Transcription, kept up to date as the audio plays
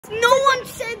No one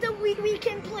said that we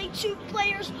can play 2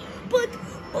 players, but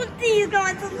these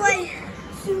guys play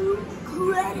 2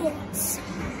 credits.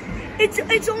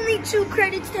 It's only 2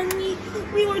 credits, then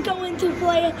we were going to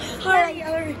play it.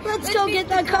 Alright, let's go get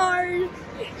the card.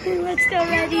 Let's go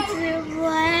ready to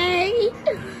play.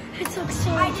 It looks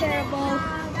so terrible.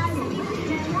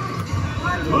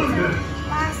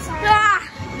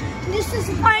 This is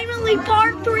finally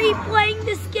part 3 playing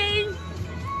this game.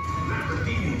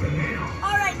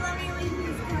 Alright, let me leave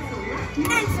this play.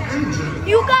 Answer.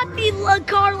 You got the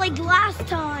car like last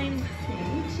time.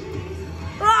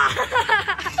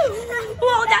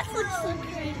 Whoa, that looks so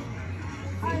great.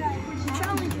 Alright,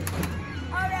 challenger.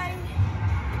 Alright.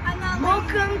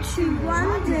 Welcome to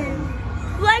London.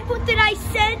 Like what did I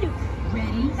said?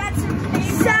 Ready? That's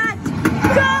amazing. Set.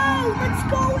 Go! Let's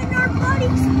go in our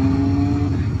buddies.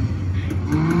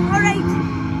 Alright.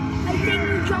 I think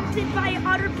you jumped in by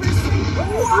other person.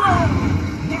 Whoa!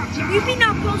 You be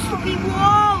not supposed to be.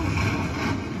 Whoa!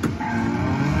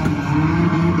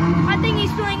 I think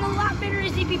he's playing a lot better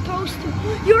as he be supposed to.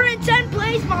 You're in 10th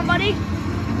place, my buddy.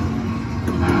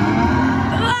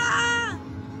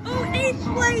 Oh, 8th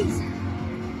place.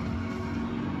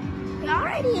 You're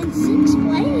already in 6th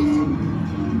place.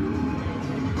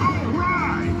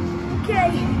 Alright.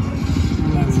 Okay.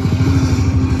 It's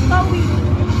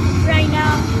right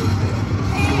now.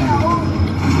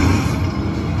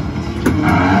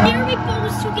 Here we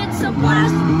supposed to get some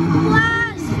blast.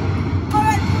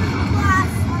 Alright,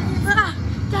 blast.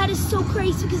 That is so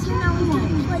crazy because we're now in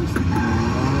 10th place.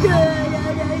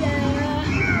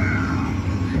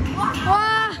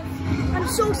 I'm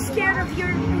so scared of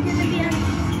you're gonna be in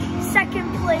 2nd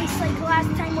place like last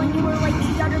time when you were like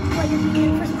the other player in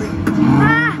the first place.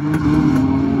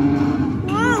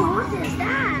 Whoa, what is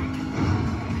that?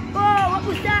 Whoa, what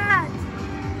was that?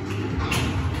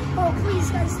 Oh, please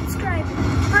guys, subscribe.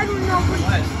 I don't know, but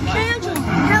Andrews,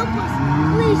 help us.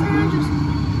 Please, Andrews.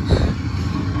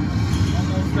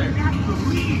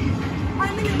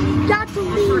 I'm in a lead. Got the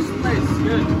lead. First place,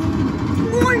 good.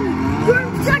 Morning, you're in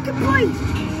 2nd place.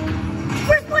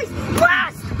 1st place,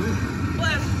 blast!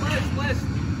 Blast.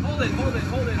 Hold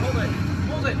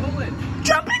it.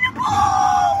 Jump in the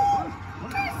pool!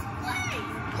 1st place.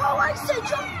 Oh, I said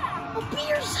jump. Oh,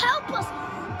 beers help us.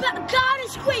 God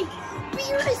is great.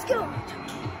 Beer is good.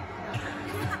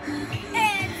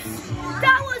 And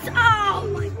that was, oh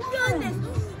my goodness.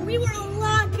 We were a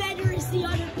lot better as the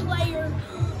other player.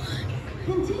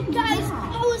 Guys,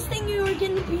 I was thinking we were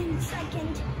going to be in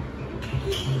 2nd.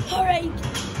 Alright.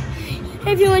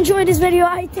 If you enjoyed this video,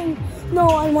 I think no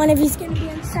one of you's going to be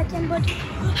in 2nd, but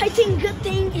I think good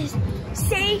thing is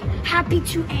say happy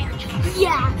to Andrew.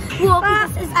 Yeah, well,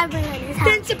 because everyone is happy.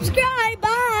 Then subscribe.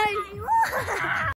 Bye.